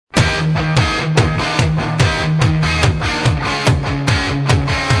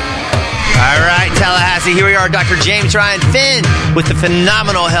Tallahassee. Here we are, Dr. James Ryan Finn with the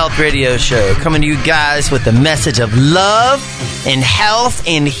Phenomenal Health Radio Show, coming to you guys with the message of love and health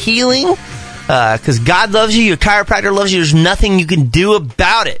and healing. Because God loves you, your chiropractor loves you. There's nothing you can do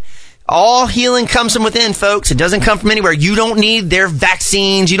about it. All healing comes from within, folks. It doesn't come from anywhere. You don't need their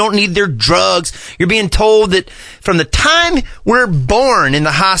vaccines. You don't need their drugs. You're being told that from the time we're born in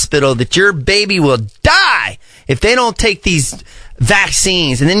the hospital that your baby will die if they don't take these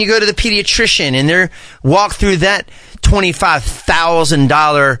vaccines. And then you go to the pediatrician and they're walk through that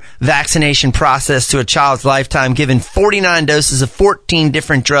 $25,000 vaccination process to a child's lifetime, given 49 doses of 14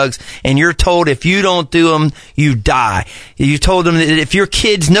 different drugs, and you're told if you don't do them, you die. You told them that if your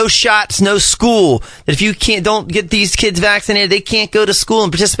kids, no shots, no school, that if you don't get these kids vaccinated, they can't go to school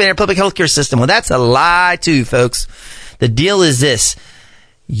and participate in our public health care system. Well, that's a lie too, folks. The deal is this.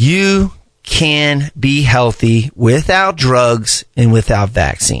 You can be healthy without drugs and without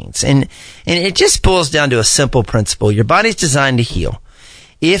vaccines. And it just boils down to a simple principle. Your body's designed to heal.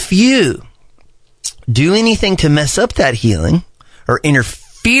 If you do anything to mess up that healing or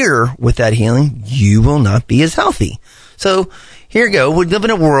interfere with that healing, you will not be as healthy. So here you go. We live in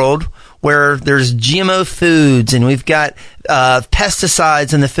a world where there's GMO foods and we've got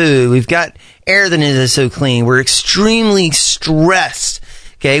pesticides in the food. We've got air that isn't so clean. We're extremely stressed.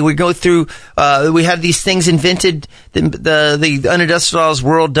 Okay, we go through, we have these things invented that the unindustrialized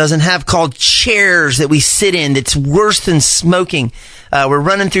world doesn't have, called chairs that we sit in that's worse than smoking. We're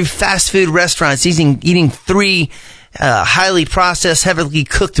running through fast food restaurants, eating 3 highly processed, heavily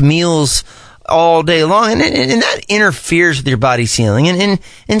cooked meals all day long. And that interferes with your body's healing.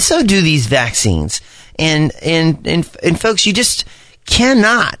 And so do these vaccines. And folks, you just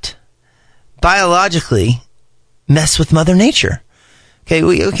cannot biologically mess with Mother Nature.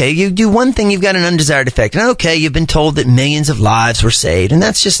 Okay, you do one thing, you've got an undesired effect. And okay, you've been told that millions of lives were saved, and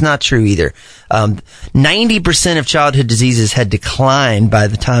that's just not true either. 90% of childhood diseases had declined by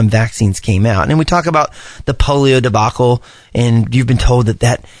the time vaccines came out. And we talk about the polio debacle, and you've been told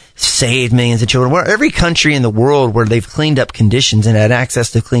that saved millions of children. Well, every country in the world where they've cleaned up conditions and had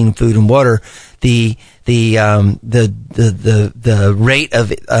access to clean food and water, the rate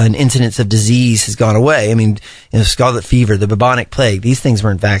of an incidence of disease has gone away. I mean, scarlet fever, the bubonic plague, these things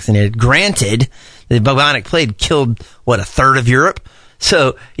weren't vaccinated. Granted, the bubonic plague killed, a third of Europe?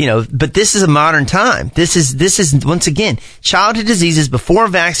 So, but this is a modern time. This is once again, childhood diseases before a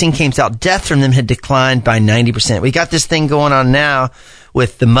vaccine came out, death from them had declined by 90%. We got this thing going on now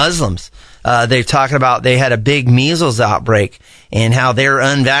with the Muslims. They're talking about they had a big measles outbreak and how they're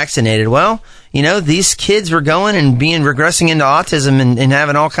unvaccinated. Well, these kids were going and regressing into autism and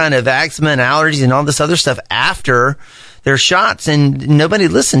having all kind of asthma and allergies and all this other stuff after their shots, and nobody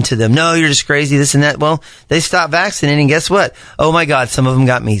listened to them. No, you're just crazy, this and that. Well, they stopped vaccinating. Guess what? Oh my God, some of them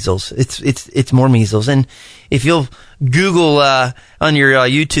got measles. It's more measles. And if you'll Google, on your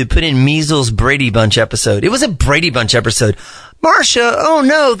YouTube, put in measles Brady Bunch episode. It was a Brady Bunch episode. Marsha, oh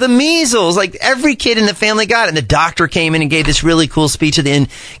no, the measles. Like every kid in the family got it. And the doctor came in and gave this really cool speech at the end.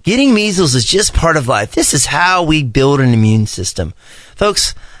 Getting measles is just part of life. This is how we build an immune system.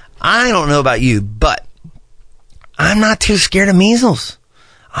 Folks, I don't know about you, but I'm not too scared of measles.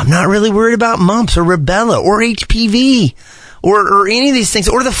 I'm not really worried about mumps or rubella or HPV or any of these things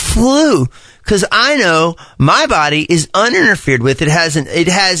or the flu. Because I know my body is uninterfered with. It has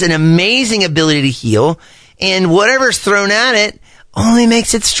an amazing ability to heal. And whatever's thrown at it only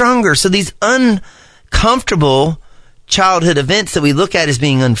makes it stronger. So these uncomfortable childhood events that we look at as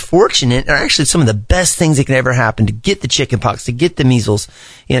being unfortunate are actually some of the best things that can ever happen to get the chickenpox, to get the measles.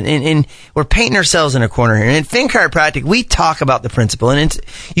 And we're painting ourselves in a corner here. And in Finn Chiropractic, we talk about the principle. And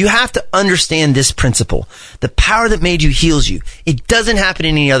you have to understand this principle. The power that made you heals you. It doesn't happen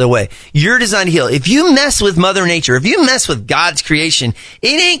any other way. You're designed to heal. If you mess with Mother Nature, if you mess with God's creation,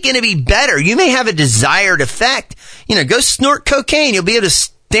 it ain't going to be better. You may have a desired effect. Go snort cocaine. You'll be able to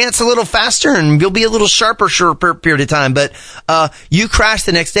dance a little faster and you'll be a little sharper period of time. But you crash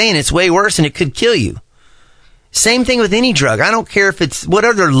the next day and it's way worse and it could kill you. Same thing with any drug. I don't care if it's what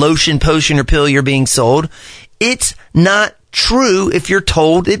other lotion, potion, or pill you're being sold. It's not true if you're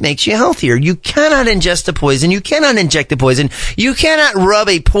told it makes you healthier. You cannot ingest a poison. You cannot inject a poison. You cannot rub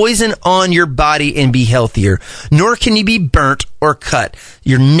a poison on your body and be healthier. Nor can you be burnt or cut.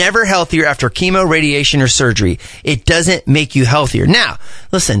 You're never healthier after chemo, radiation, or surgery. It doesn't make you healthier. Now,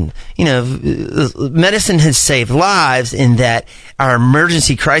 listen, medicine has saved lives in that our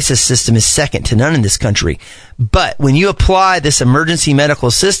emergency crisis system is second to none in this country. But when you apply this emergency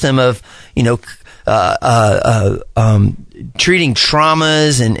medical system of, treating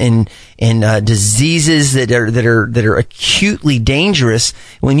traumas and diseases that are acutely dangerous.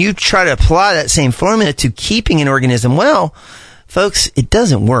 When you try to apply that same formula to keeping an organism well, folks, it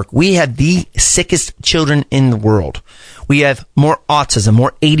doesn't work. We have the sickest children in the world. We have more autism,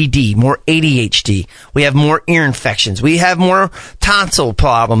 more ADD, more ADHD. We have more ear infections. We have more tonsil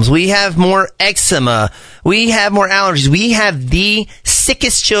problems. We have more eczema. We have more allergies. We have the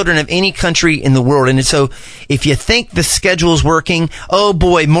sickest children of any country in the world. And so if you think the schedule is working, oh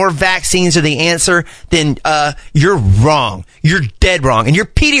boy, more vaccines are the answer, then you're wrong. You're dead wrong. And your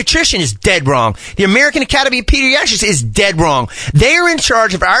pediatrician is dead wrong. The American Academy of Pediatrics is dead wrong. They are in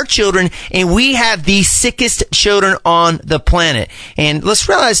charge of our children, and we have the sickest children on the planet. And let's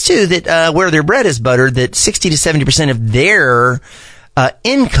realize too that where their bread is buttered, that 60 to 70% of their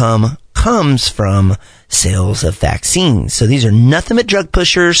income comes from sales of vaccines. So these are nothing but drug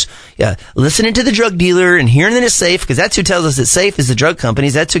pushers, listening to the drug dealer and hearing that it's safe, because that's who tells us it's safe, is the drug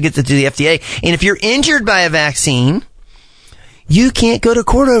companies. That's who gets it to the FDA. And if you're injured by a vaccine, you can't go to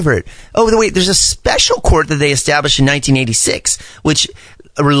court over it. Oh, wait, there's a special court that they established in 1986, which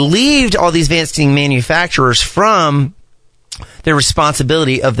relieved all these vaccine manufacturers from their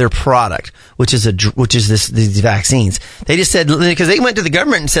responsibility of their product, which is these vaccines. They just said, because they went to the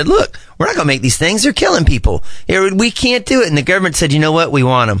government and said, look, we're not going to make these things. They're killing people. We can't do it. And the government said, you know what? We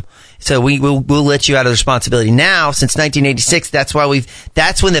want them. So we'll let you out of responsibility. Now, since 1986, that's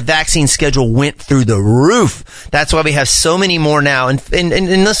when the vaccine schedule went through the roof. That's why we have so many more now. And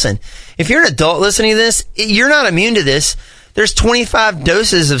listen, if you're an adult listening to this, you're not immune to this. There's 25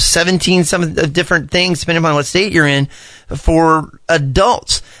 doses of 17 some of different things, depending on what state you're in, for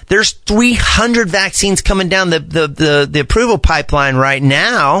adults. There's 300 vaccines coming down the approval pipeline right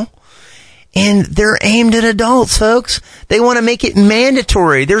now, and they're aimed at adults, folks. They want to make it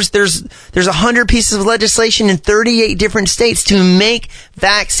mandatory. There's 100 pieces of legislation in 38 different states to make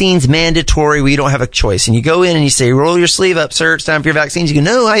vaccines mandatory where you don't have a choice. And you go in and you say, roll your sleeve up, sir, it's time for your vaccines. You go,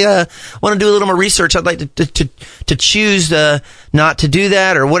 no, I want to do a little more research. I'd like to choose not to do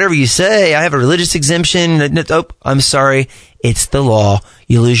that, or whatever you say. I have a religious exemption. Oh, I'm sorry. It's the law.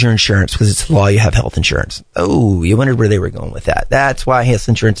 You lose your insurance because it's the law. You have health insurance. Oh, you wondered where they were going with that. That's why health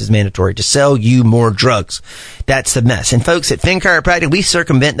insurance is mandatory, to sell you more drugs. That's the mess. And folks, at Finn Chiropractic, we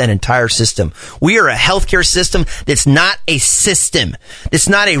circumvent that entire system. We are a healthcare system that's not a system. It's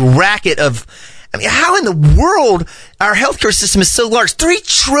not a racket of, I mean, how in the world our healthcare system is so large? $3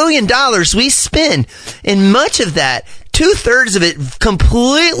 trillion we spend, and much of that, 2/3 of it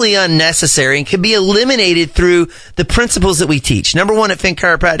completely unnecessary and can be eliminated through the principles that we teach. Number one, at Finn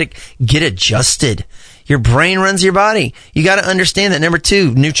Chiropractic, get adjusted. Your brain runs your body. You got to understand that. Number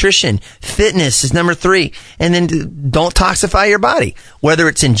two, nutrition. Fitness is number three. And then don't toxify your body. Whether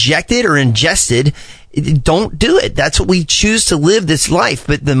it's injected or ingested, don't do it. That's what we choose to live this life.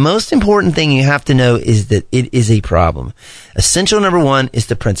 But the most important thing you have to know is that it is a problem. Essential number one is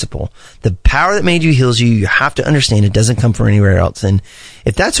the principle. The power that made you heals you. You have to understand it doesn't come from anywhere else. And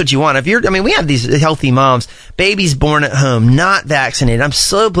if that's what you want, we have these healthy moms, babies born at home, not vaccinated. I'm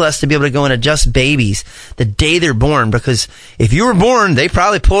so blessed to be able to go and adjust babies the day they're born, because if you were born, they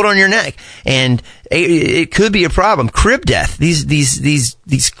probably pulled on your neck, and it could be a problem. Crib death.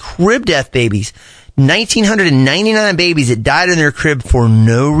 These crib death babies. 1,999 babies that died in their crib for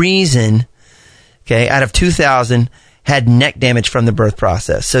no reason, okay, out of 2,000 had neck damage from the birth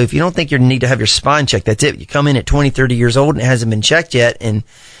process. So if you don't think you need to have your spine checked, that's it. You come in at 20, 30 years old and it hasn't been checked yet, and,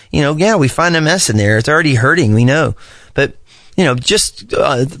 we find a mess in there. It's already hurting, we know. But, just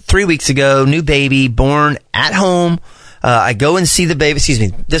 3 weeks ago, new baby born at home. I go and see the baby. Excuse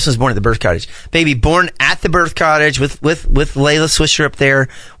me. This was born at the birth cottage. Baby born at the birth cottage with Layla Swisher up there.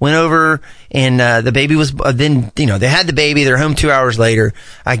 Went over, and the baby was then. They had the baby. They're home 2 hours later.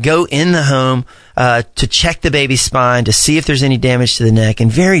 I go in the home to check the baby's spine to see if there's any damage to the neck,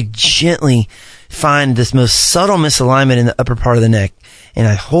 and very gently find this most subtle misalignment in the upper part of the neck. And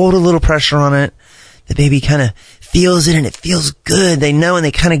I hold a little pressure on it. The baby kind of feels it, and it feels good. They know, and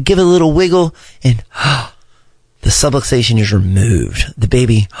they kind of give it a little wiggle, and the subluxation is removed. The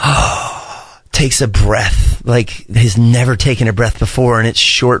baby takes a breath like he's never taken a breath before in its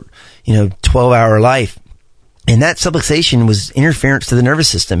short, 12-hour life. And that subluxation was interference to the nervous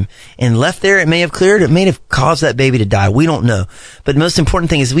system. And left there, it may have cleared. It may have caused that baby to die. We don't know. But the most important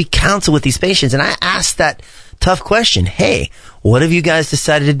thing is we counsel with these patients. And I ask that tough question. Hey, what have you guys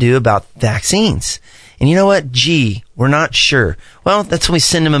decided to do about vaccines? And you know what? Gee, we're not sure. Well, that's when we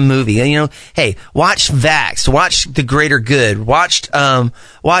send them a movie. Hey, watch Vaxxed, watch The Greater Good, watch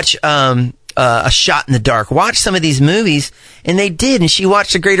a shot in the dark. Watch some of these movies, and they did. And she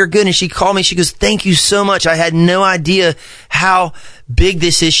watched The Greater Good, and she called me. She goes, "Thank you so much. I had no idea how big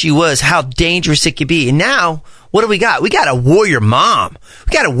this issue was, how dangerous it could be." And now, what do we got? We got a warrior mom.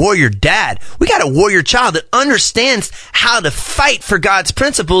 We got a warrior dad. We got a warrior child that understands how to fight for God's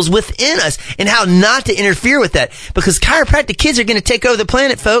principles within us and how not to interfere with that. Because chiropractic kids are going to take over the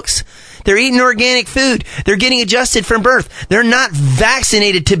planet, folks. They're eating organic food. They're getting adjusted from birth. They're not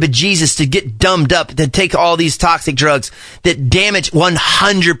vaccinated to bejesus to get dumbed up, to take all these toxic drugs that damage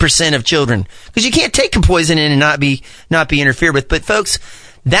 100% of children. Because you can't take a poison in and not be interfered with. But folks,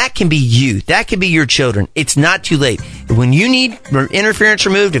 that can be you. That can be your children. It's not too late. When you need interference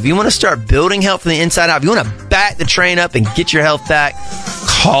removed, if you want to start building health from the inside out, if you want to back the train up and get your health back,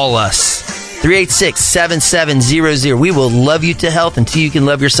 call us. 386-7700. We will love you to health until you can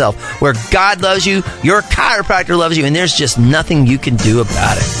love yourself. Where God loves you, your chiropractor loves you, and there's just nothing you can do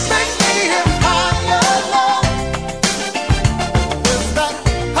about it.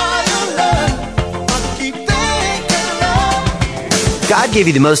 God gave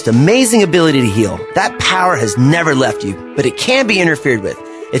you the most amazing ability to heal. That power has never left you, but it can be interfered with.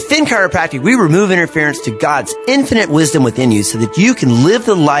 At Finn Chiropractic, we remove interference to God's infinite wisdom within you so that you can live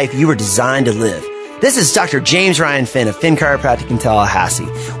the life you were designed to live. This is Dr. James Ryan Finn of Finn Chiropractic in Tallahassee.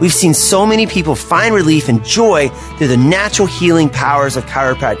 We've seen so many people find relief and joy through the natural healing powers of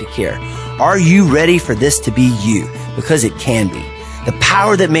chiropractic care. Are you ready for this to be you? Because it can be. The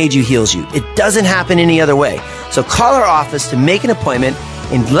power that made you heals you. It doesn't happen any other way. So call our office to make an appointment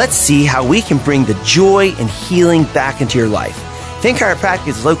and let's see how we can bring the joy and healing back into your life. Finn Chiropractic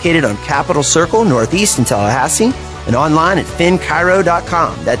is located on Capitol Circle, Northeast in Tallahassee, and online at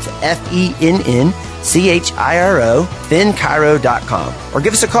finnchiro.com. That's FENNCHIRO, finnchiro.com. Or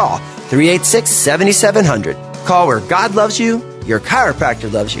give us a call, 386-7700. Call where God loves you, your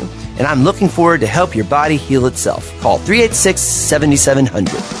chiropractor loves you, and I'm looking forward to help your body heal itself. Call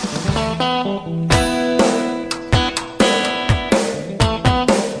 386-7700.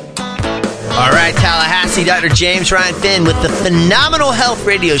 All right, Tallahassee, Dr. James Ryan Finn with the Phenomenal Health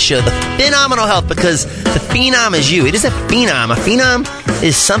Radio Show. The Phenomenal Health, because the phenom is you. It is a phenom. A phenom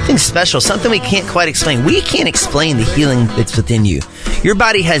is something special, something we can't quite explain. We can't explain the healing that's within you. Your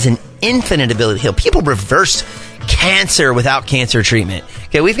body has an infinite ability to heal. People reverse cancer without cancer treatment.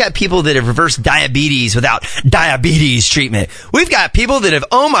 Okay, we've got people that have reversed diabetes without diabetes treatment. We've got people that have,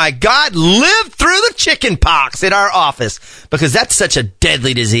 oh my God, lived through the chicken pox at our office because that's such a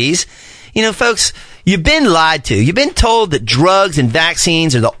deadly disease. You know, folks, you've been lied to. You've been told that drugs and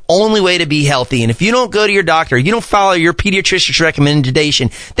vaccines are the only way to be healthy. And if you don't go to your doctor, you don't follow your pediatrician's recommendation,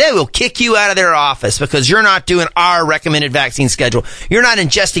 they will kick you out of their office because you're not doing our recommended vaccine schedule. You're not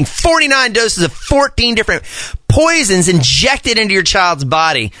ingesting 49 doses of 14 different poisons injected into your child's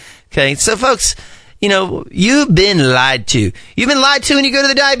body. Okay, so folks, you know, you've been lied to. You've been lied to when you go to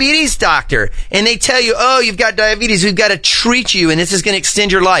the diabetes doctor and they tell you, oh, you've got diabetes, we've got to treat you and this is going to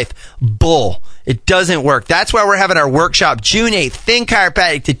extend your life. Bull. It doesn't work. That's why we're having our workshop June 8th, Finn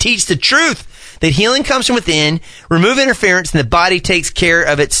Chiropractic, to teach the truth that healing comes from within, remove interference, and the body takes care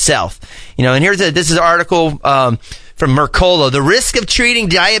of itself. You know, and this is an article from Mercola. The risk of treating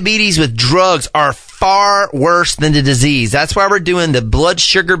diabetes with drugs are far worse than the disease. That's why we're doing the blood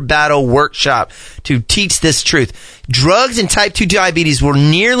sugar battle workshop to teach this truth. Drugs and type 2 diabetes will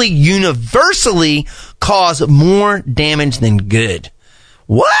nearly universally cause more damage than good.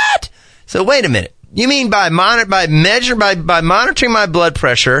 What? So wait a minute. You mean by monitoring my blood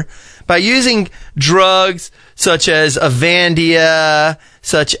pressure, by using drugs such as Avandia,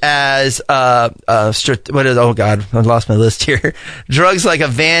 such as oh God, I lost my list here. Drugs like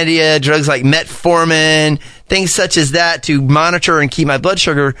Avandia, drugs like metformin, things such as that to monitor and keep my blood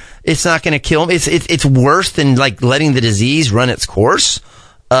sugar, it's not going to kill me. It's worse than like letting the disease run its course.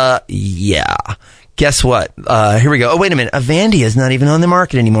 Yeah. Guess what? Here we go. Oh, wait a minute. Avandia is not even on the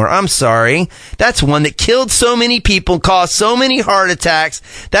market anymore. I'm sorry. That's one that killed so many people, caused so many heart attacks.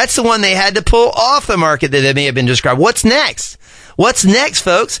 That's the one they had to pull off the market that may have been described. What's next? What's next,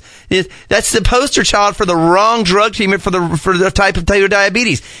 folks? That's the poster child for the wrong drug treatment for the type of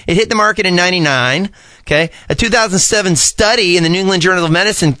diabetes. It hit the market in 99. Okay. A 2007 study in the New England Journal of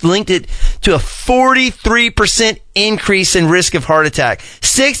Medicine linked it to a 43% increase in risk of heart attack,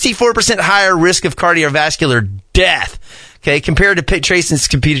 64% higher risk of cardiovascular death. Okay. Compared to tracings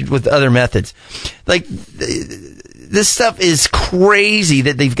competed with other methods. Like, this stuff is crazy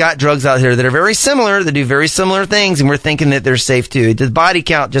that they've got drugs out here that are very similar, that do very similar things, and we're thinking that they're safe too. The body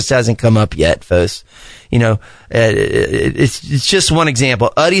count just hasn't come up yet, folks. It's just one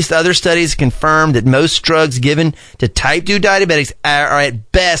example. Other studies confirm that most drugs given to type 2 diabetics are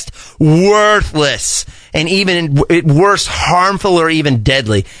at best worthless, and even at worst harmful or even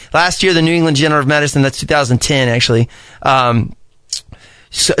deadly. Last year, the New England Journal of Medicine, that's 2010 actually,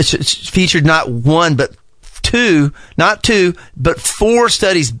 featured not four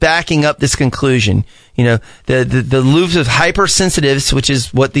studies backing up this conclusion. The loops of hypersensitives, which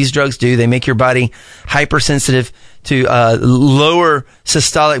is what these drugs do. They make your body hypersensitive to lower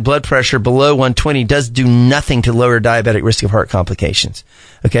systolic blood pressure below 120, does do nothing to lower diabetic risk of heart complications.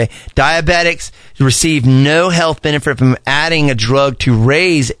 Okay. Diabetics receive no health benefit from adding a drug to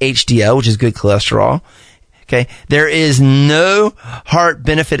raise HDL, which is good cholesterol. Okay. There is no heart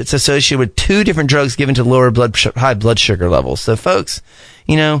benefit that's associated with two different drugs given to lower high blood sugar levels. So folks,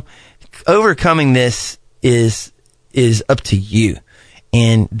 overcoming this is up to you,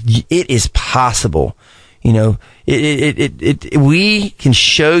 and it is possible. We can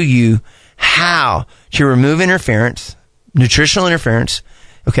show you how to remove interference, nutritional interference.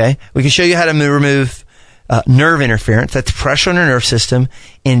 Okay. We can show you how to remove nerve interference, that's pressure on your nerve system,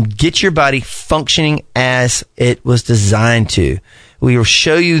 and get your body functioning as it was designed to. We will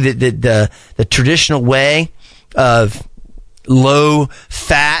show you that the traditional way of low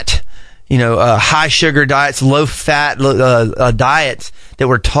fat, high sugar diets, low fat diets that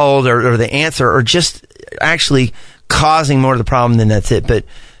we're told or the answer are just actually causing more of the problem than that's it. But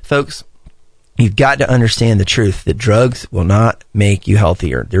folks, you've got to understand the truth that drugs will not make you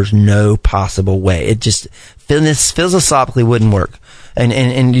healthier. There's no possible way. It just philosophically wouldn't work.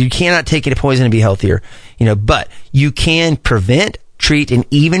 And you cannot take a poison to be healthier. But you can prevent, treat, and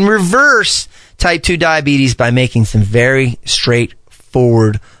even reverse type 2 diabetes by making some very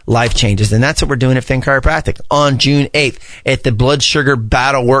straightforward life changes. And that's what we're doing at Finn Chiropractic on June 8th at the Blood Sugar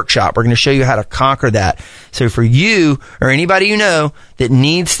Battle Workshop. We're going to show you how to conquer that. So for you or anybody you know that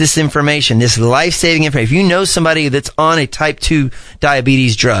needs this information, this life-saving information, if you know somebody that's on a type 2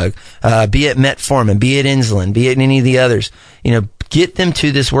 diabetes drug, be it metformin, be it insulin, be it any of the others, get them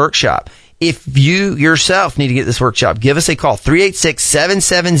to this workshop. If you yourself need to get this workshop, give us a call,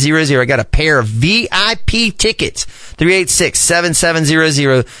 386-7700. I got a pair of VIP tickets,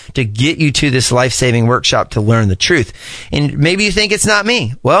 386-7700, to get you to this life-saving workshop to learn the truth. And maybe you think it's not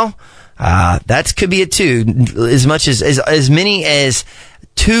me. Well, that could be it too. As many as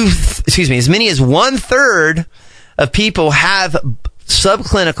 1/3 of people have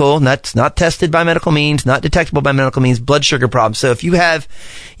subclinical, that's not tested by medical means, not detectable by medical means, blood sugar problems. So if you have,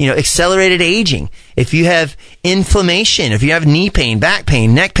 accelerated aging, if you have inflammation, if you have knee pain, back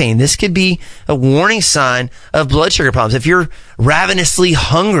pain, neck pain, this could be a warning sign of blood sugar problems. If you're ravenously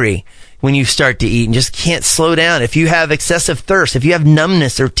hungry when you start to eat and just can't slow down, if you have excessive thirst, if you have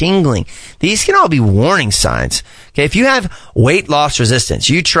numbness or tingling, these can all be warning signs. Okay, if you have weight loss resistance,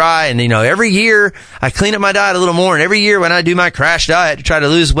 you try and, every year I clean up my diet a little more, and every year when I do my crash diet to try to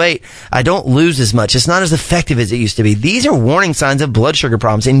lose weight, I don't lose as much. It's not as effective as it used to be. These are warning signs of blood sugar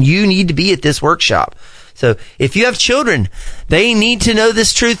problems, and you need to be at this workshop. So if you have children, they need to know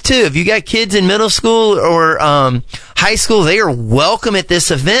this truth too. If you got kids in middle school or high school, they are welcome at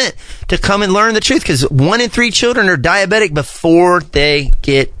this event to come and learn the truth, because 1 in 3 children are diabetic before they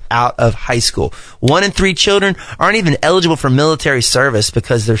get out of high school. 1 in 3 children aren't even eligible for military service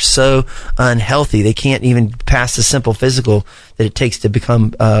because they're so unhealthy. They can't even pass the simple physical that it takes to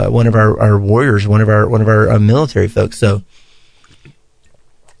become one of our warriors, one of our military folks. So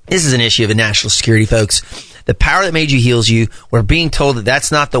this is an issue of national security, folks. The power that made you heals you. We're being told that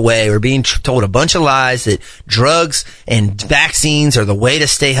that's not the way. We're being told a bunch of lies that drugs and vaccines are the way to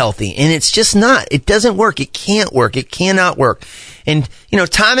stay healthy. And it's just not. It doesn't work. It can't work. It cannot work. And,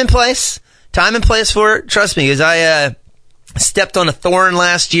 time and place for it. Trust me, because I stepped on a thorn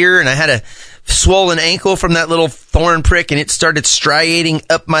last year and I had a swollen ankle from that little thorn prick, and it started striating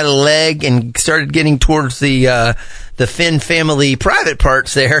up my leg and started getting towards the Finn family private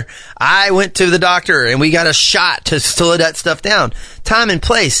parts there. I went to the doctor and we got a shot to slow that stuff down. Time and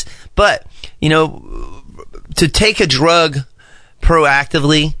place. But, to take a drug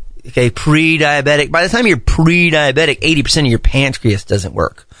proactively, okay, pre-diabetic, by the time you're pre-diabetic, 80% of your pancreas doesn't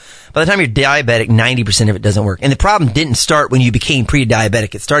work. By the time you're diabetic, 90% of it doesn't work. And the problem didn't start when you became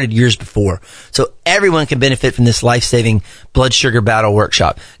pre-diabetic. It started years before. So everyone can benefit from this life-saving blood sugar battle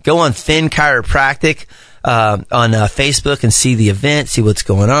workshop. Go on Finn Chiropractic on Facebook and see the event, see what's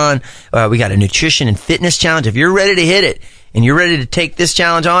going on. We got a nutrition and fitness challenge. If you're ready to hit it and you're ready to take this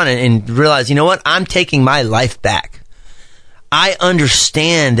challenge on and realize, I'm taking my life back. I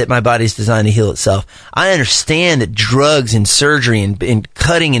understand that my body's designed to heal itself. I understand that drugs and surgery and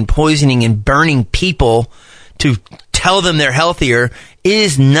cutting and poisoning and burning people to tell them they're healthier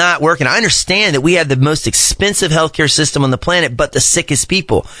is not working. I understand that we have the most expensive healthcare system on the planet, but the sickest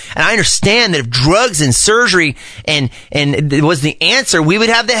people. And I understand that if drugs and surgery and it was the answer, we would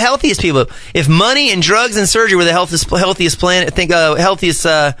have the healthiest people. If money and drugs and surgery were the healthiest planet,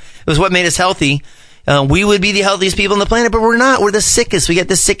 was what made us healthy. We would be the healthiest people on the planet, but we're not. We're the sickest. We got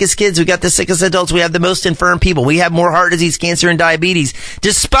the sickest kids. We got the sickest adults. We have the most infirm people. We have more heart disease, cancer, and diabetes,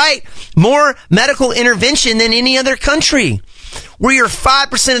 despite more medical intervention than any other country. We are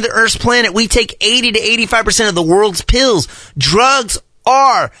 5% of the Earth's planet. We take 80 to 85% of the world's pills. Drugs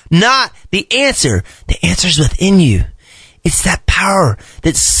are not the answer. The answer is within you. It's that power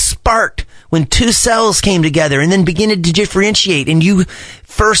that sparked when two cells came together and then began to differentiate, and you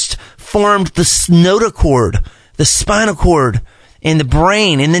first formed the notochord, the spinal cord, and the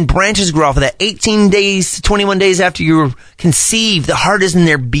brain, and then branches grow off of that. 18 days to 21 days after you were conceived, the heart is in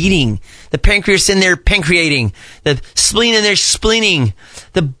there beating, the pancreas in there pancreating, the spleen in there spleening,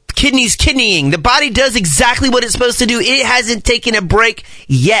 the kidneys kidneying. The body does exactly what it's supposed to do. It hasn't taken a break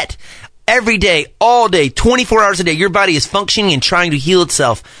yet. Every day, all day, 24 hours a day, your body is functioning and trying to heal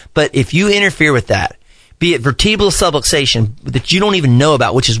itself. But if you interfere with that, be it vertebral subluxation that you don't even know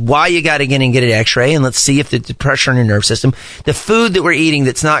about, which is why you got to get in and get an x-ray and let's see if the pressure on your nerve system, the food that we're eating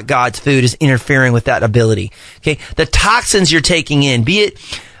that's not God's food is interfering with that ability. Okay. The toxins you're taking in, be it,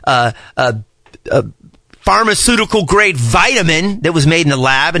 pharmaceutical grade vitamin that was made in a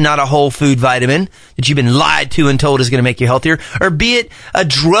lab and not a whole food vitamin that you've been lied to and told is going to make you healthier, or be it a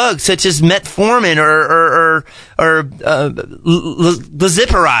drug such as metformin or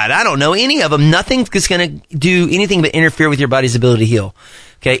Liziperide. I don't know, any of them. Nothing is going to do anything but interfere with your body's ability to heal.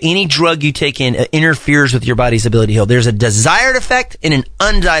 Okay, any drug you take in interferes with your body's ability to heal. There's a desired effect and an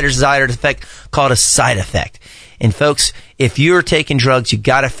undesired effect called a side effect. And folks, if you're taking drugs, you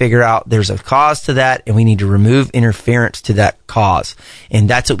got to figure out there's a cause to that, and we need to remove interference to that cause. And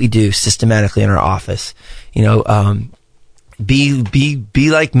that's what we do systematically in our office. You know, be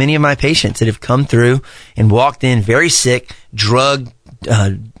like many of my patients that have come through and walked in very sick, drugged,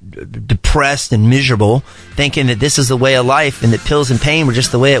 depressed, and miserable, thinking that this is the way of life and that pills and pain were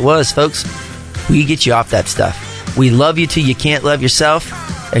just the way it was. Folks, we get you off that stuff. We love you till you can't love yourself.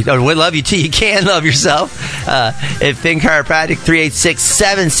 We love you till you can love yourself. At Finn Chiropractic,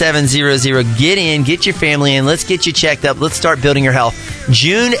 386-7700. Get in, get your family in. Let's get you checked up. Let's start building your health.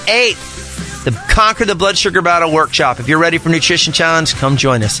 June 8th, the Conquer the Blood Sugar Battle Workshop. If you're ready for Nutrition Challenge, come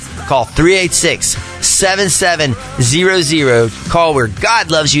join us. Call 386-7700. Call where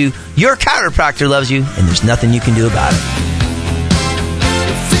God loves you, your chiropractor loves you, and there's nothing you can do about it.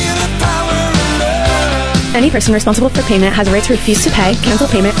 Any person responsible for payment has a right to refuse to pay, cancel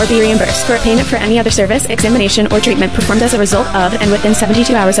payment, or be reimbursed for a payment for any other service, examination, or treatment performed as a result of and within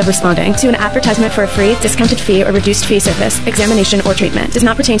 72 hours of responding to an advertisement for a free, discounted fee, or reduced fee service, examination, or treatment. Does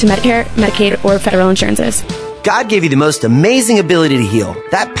not pertain to Medicare, Medicaid, or federal insurances. God gave you the most amazing ability to heal.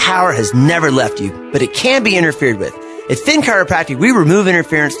 That power has never left you, but it can be interfered with. At Finn Chiropractic, we remove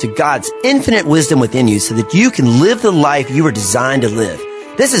interference to God's infinite wisdom within you so that you can live the life you were designed to live.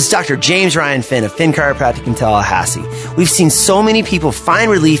 This is Dr. James Ryan Finn of Finn Chiropractic in Tallahassee. We've seen so many people find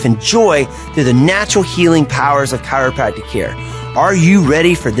relief and joy through the natural healing powers of chiropractic care. Are you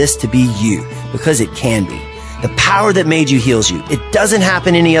ready for this to be you? Because it can be. The power that made you heals you. It doesn't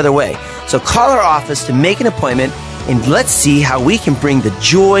happen any other way. So call our office to make an appointment and let's see how we can bring the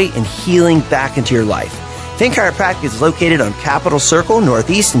joy and healing back into your life. Finn Chiropractic is located on Capitol Circle,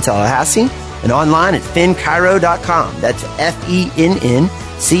 Northeast in Tallahassee, and online at finnchiro.com. That's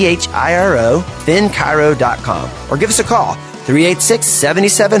FENNCHIRO, finnchiro.com. Or give us a call,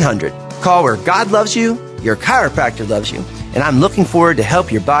 386-7700. Call where God loves you, your chiropractor loves you, and I'm looking forward to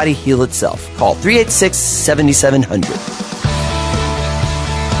help your body heal itself. Call 386-7700.